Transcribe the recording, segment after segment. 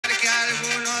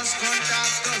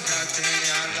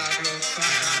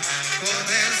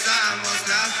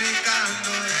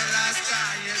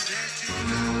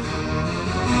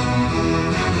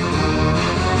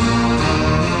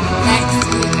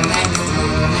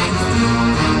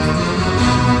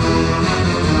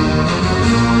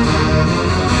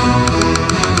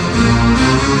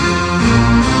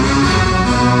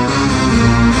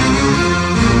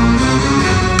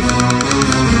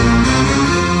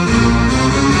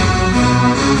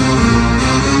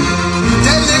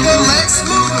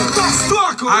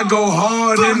I go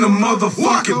hard in the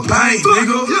motherfucking paint,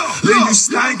 nigga. Leave you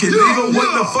stankin', nigga.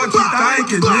 What the fuck you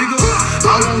thinking, nigga?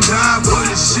 I won't die for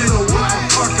this shit or what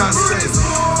the fuck I say.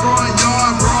 Front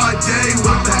yard, broad day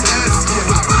with the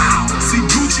SK. See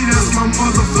Gucci, that's my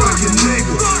motherfucking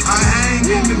nigga. I hang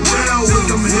in the jail with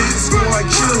them hit squad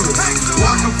killers.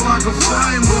 Walking like a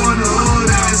flame on the hood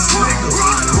ass nigga.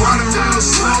 Riding real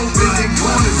slow, bending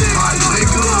corners, my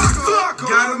nigga.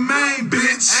 Got a main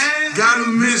bitch, got a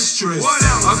mistress,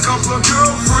 a couple of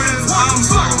girlfriends, I'm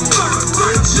fucking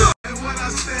rich. What I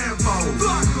stand for,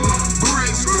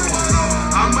 brick squad.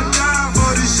 I'ma die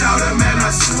for this shouter, man, I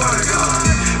swear to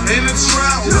God. In the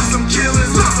trap with some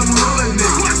killers and some hood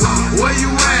niggas. Where you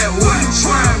at? Where you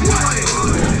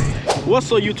trying?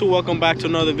 What's up, YouTube? Welcome back to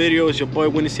another video. It's your boy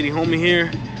Windy City Homie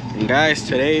here. And guys,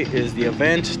 today is the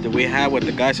event that we have with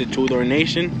the guys at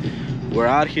 2DrNation. We're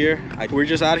out here. We're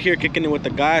just out here kicking it with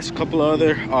the guys. A couple of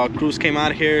other crews came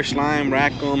out here. Slime,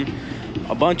 Rackham,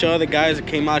 a bunch of other guys that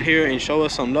came out here and show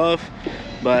us some love.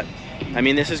 But I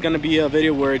mean, this is gonna be a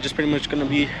video where it's just pretty much gonna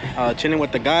be chilling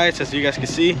with the guys, as you guys can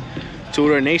see.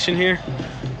 2DrNation here.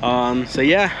 So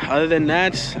yeah, other than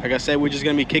that, like I said, we're just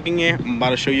gonna be kicking it. I'm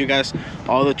about to show you guys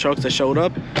all the trucks that showed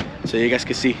up so you guys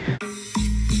can see.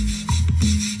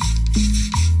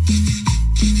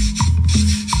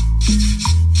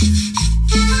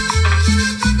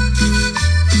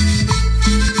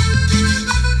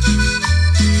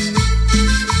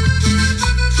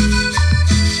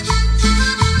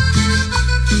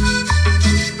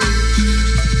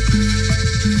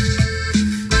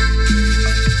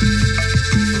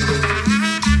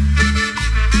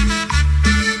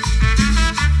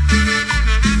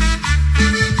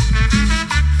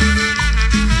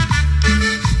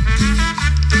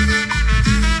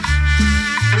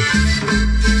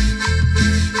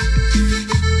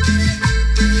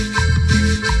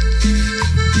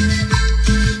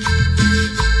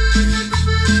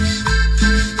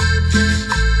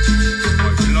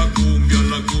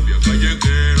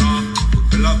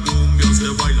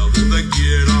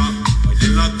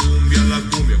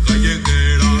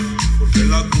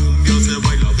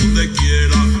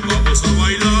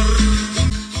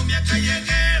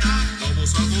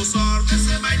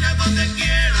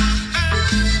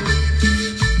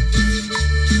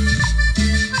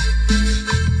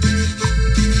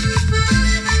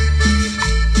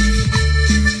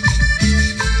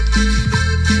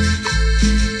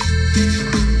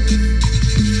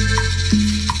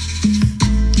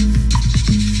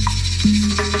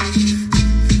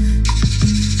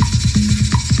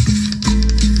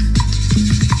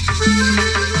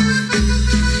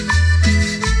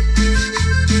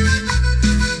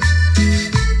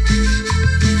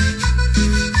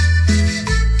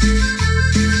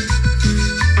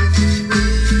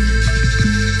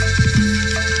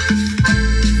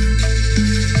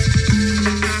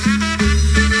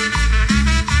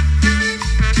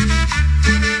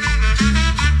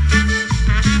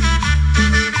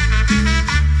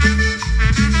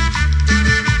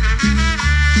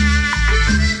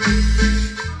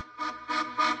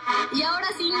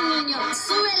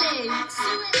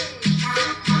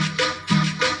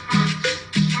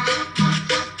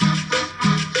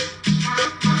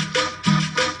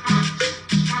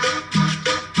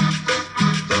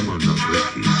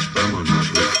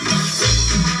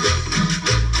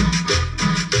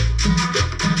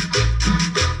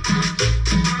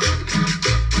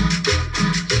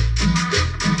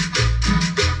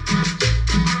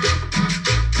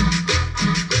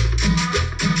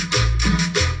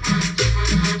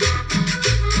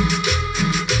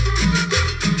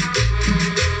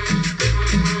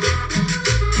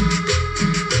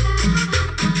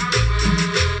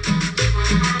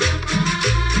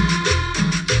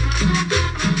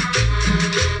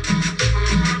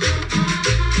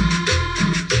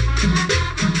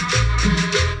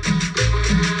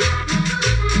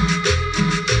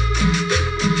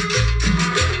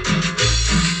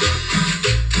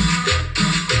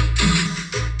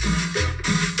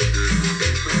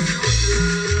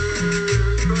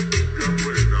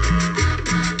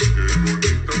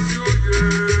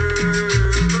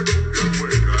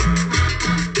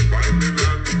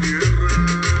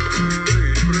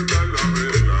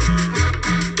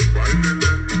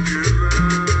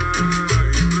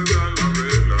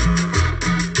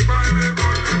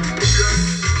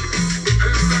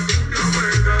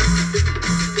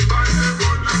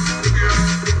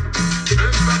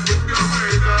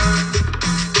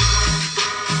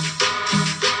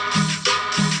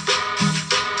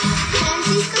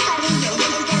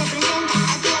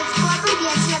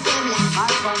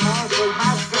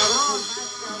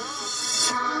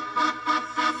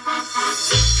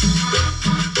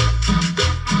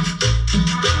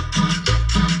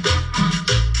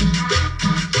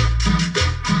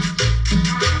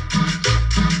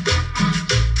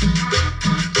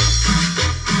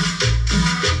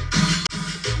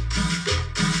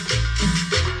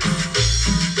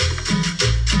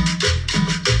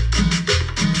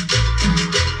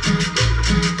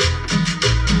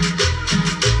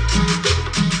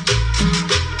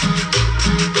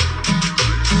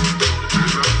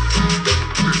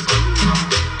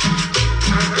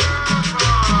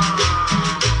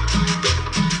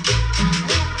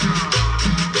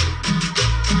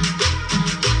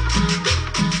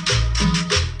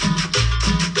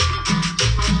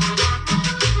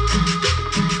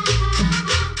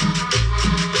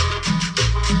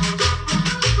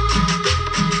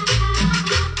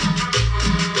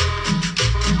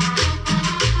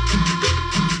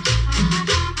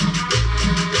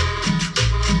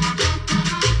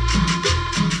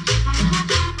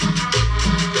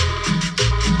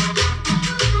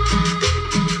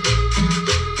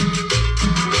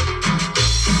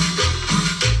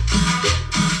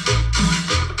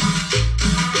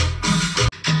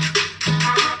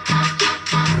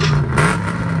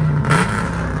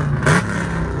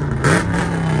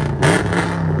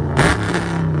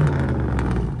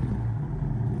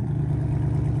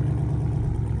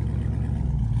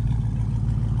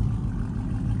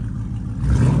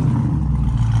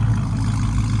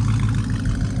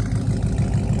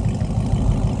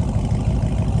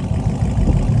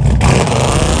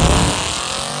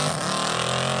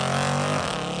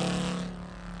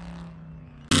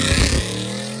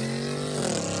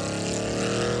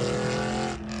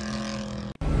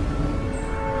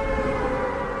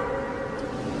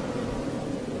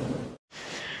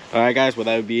 Alright guys, well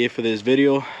that would be it for this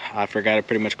video. I forgot to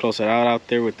pretty much close it out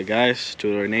there with the guys,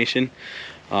 2DrNation.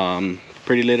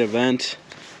 Pretty lit event.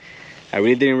 I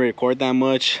really didn't record that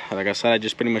much. Like I said, I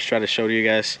just pretty much tried to show you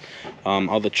guys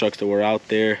all the trucks that were out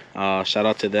there. Shout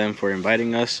out to them for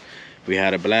inviting us. We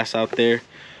had a blast out there.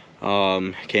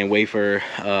 Can't wait for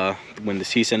when the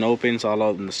season opens, all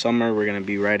out in the summer. We're gonna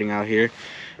be riding out here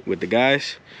with the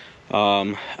guys.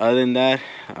 Other than that,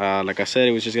 like I said,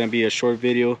 it was just gonna be a short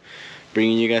video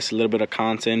bringing you guys a little bit of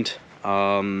content.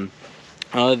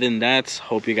 Other than that,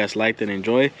 hope you guys liked and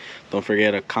enjoyed. Don't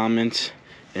forget to comment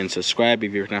and subscribe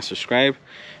if you're not subscribed,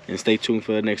 and stay tuned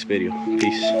for the next video.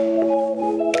 Peace.